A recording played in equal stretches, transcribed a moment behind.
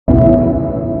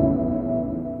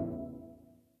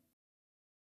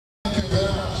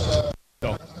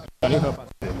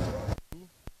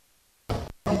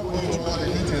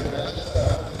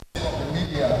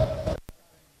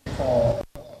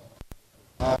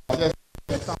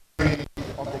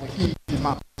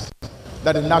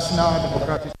that the National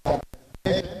Democratic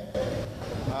Congress,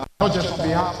 not just on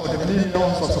behalf of the millions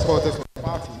of supporters of the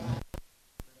party,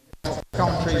 of the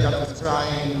country that is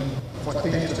trying for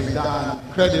things to be done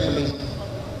credibly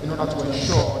in order to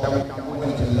ensure that we can win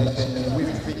the election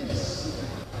with peace.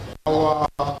 Our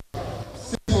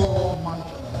simple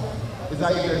mantra is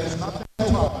that if there is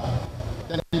nothing more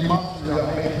than the demands we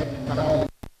are making cannot be.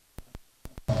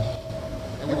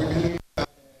 And we believe that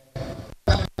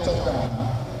the top-down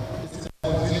is in a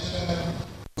position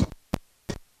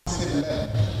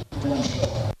to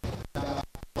ensure that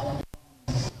our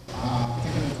demands are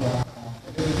taken into account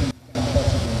everything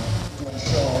possible to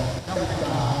ensure that we can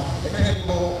have a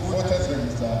credible voters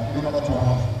register in order to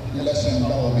have election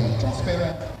that will be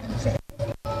transparent and fair.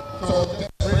 So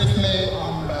just briefly,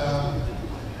 I'm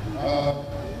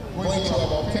going to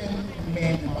about 10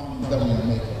 main demands that we are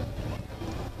making.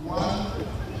 One,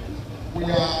 we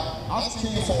are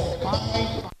asking for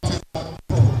bipartisan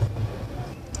approval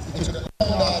into the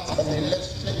conduct of the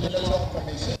Electoral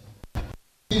Commission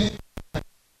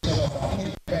of an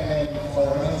independent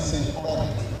forensic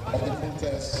audit of the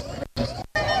voters register.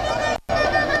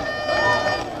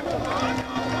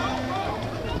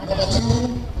 Number two,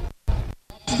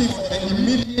 asking for the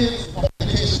immediate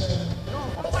publication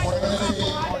of forensic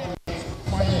audit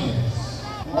findings.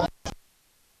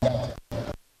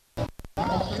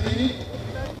 Number three,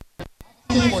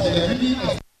 asking for the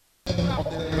re-extension of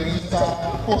the register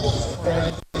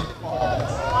post-forensic audit.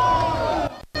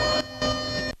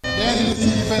 The NDC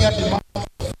further demands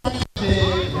a 5-day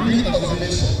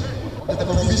re-examination of the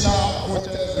provisional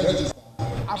voters register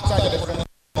after the forensic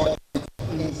audit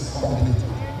is completed.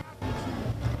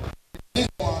 This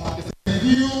one is a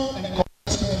review and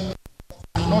correction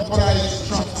of unauthorized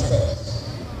transfers.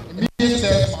 Immediate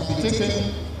steps must be taken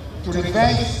to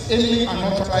reverse any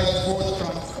unauthorized vote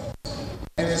transfer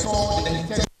and restore the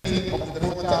integrity of the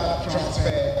voter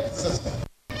transfer system.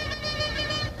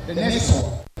 The next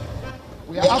one,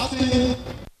 we are asking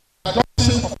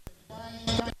adoption of a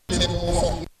timetable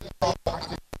for electoral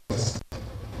activities.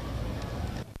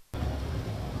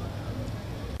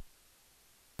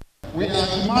 We are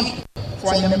demanding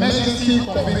for an emergency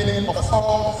convening of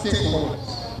all stakeholders.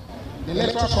 The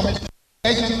Electoral Commission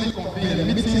urgently convene a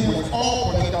meeting with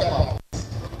all political parties,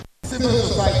 civil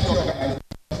society organizations,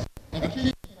 and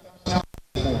key international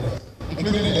stakeholders,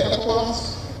 including the ECOWAS,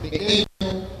 the AU,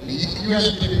 the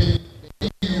UNDP, the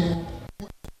EU,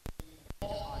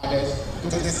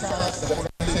 to discuss the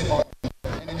forensic audit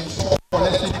and ensure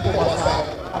collective oversight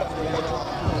of the electoral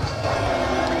process.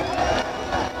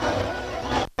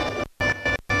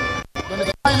 Then the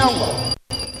final one,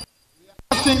 we are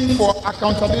asking for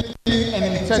accountability and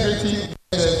integrity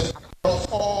measures across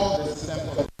all the systems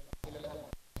of the electoral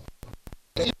process.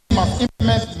 The EU must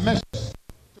implement measures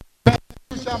to prevent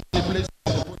future manipulation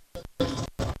of the voter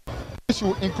register. This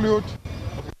should include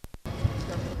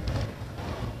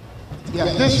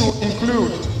this should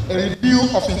include a review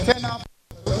of internal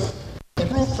processes,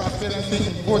 improved transparency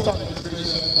in voter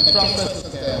registration and transfer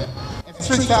system, and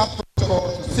stricter protocol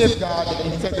to safeguard the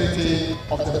integrity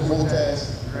of the voters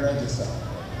register.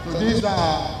 So these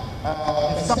are,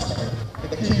 in summary,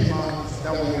 the key demands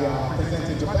that we are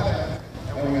presenting to Parliament,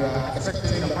 and we are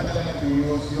expecting the Parliament to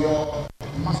use your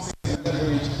massive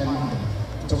leverage and money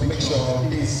to make sure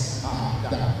these are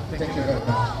done. Thank you very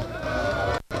much.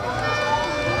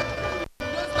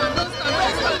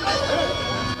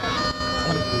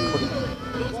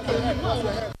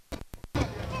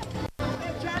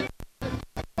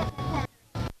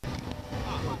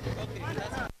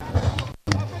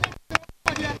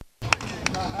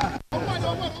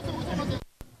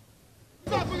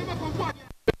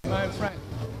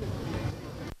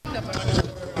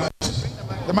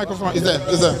 The microphone is there.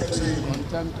 Is there?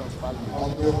 On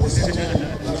the opposition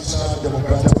National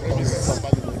Democratic Congress.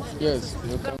 Yes.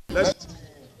 Let's.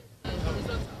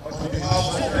 On behalf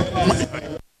of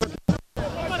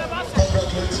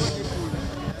congratulate you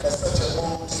for such a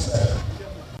bold step.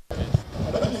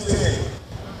 Let me say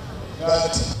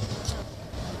that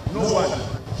no one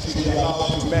should be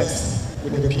allowed to mess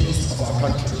with the peace of our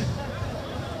country.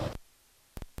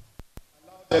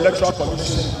 The Electoral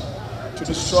Commission to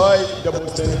destroy the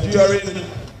most enduring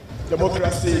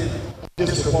democracy of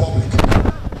this republic.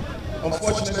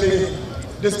 Unfortunately,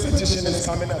 this petition is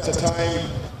coming at a time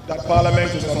that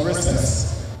Parliament is on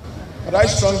recess. But I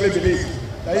strongly believe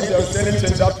that if there is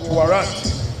anything that will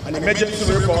warrant an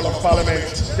emergency recall of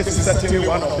Parliament, this is certainly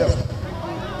one of them.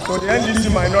 So the NDC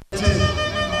minority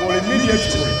will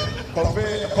immediately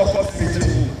convene a caucus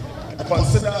meeting and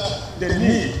consider the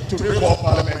need to recall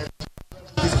Parliament.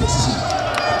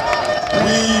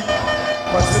 We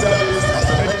consider this as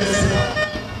an emergency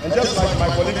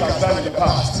in the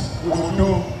past, we will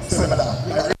do similar,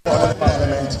 like the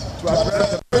Parliament, to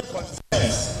address the very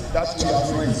concerns that we have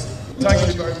raised. Thank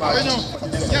you very much.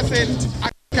 Just say, I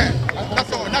concur.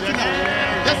 That's all, nothing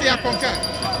else. Just say, I concur.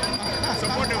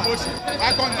 Support the motion.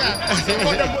 I concur.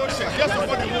 Support the motion. Just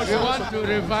support the motion. We want to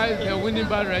revise the winning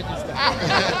bar register.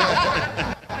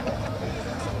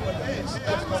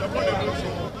 Support the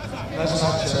motion.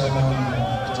 National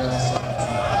Chairman, Just.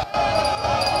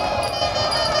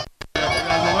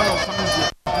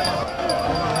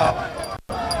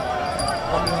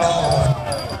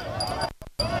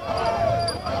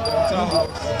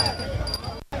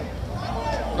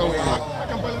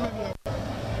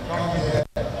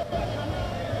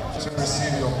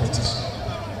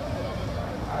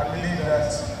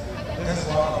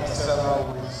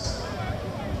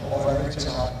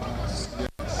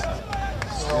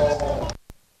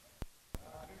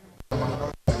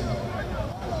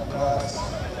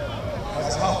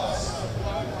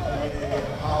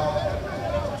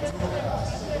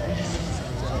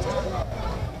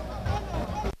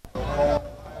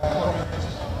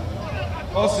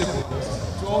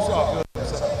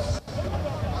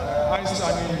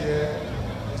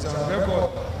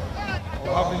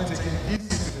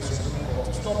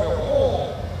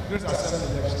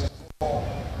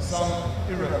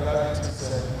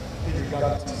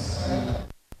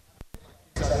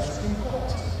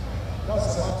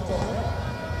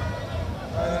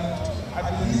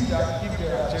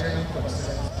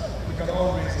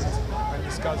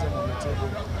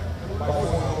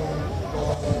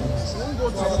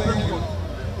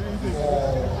 Thank you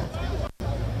for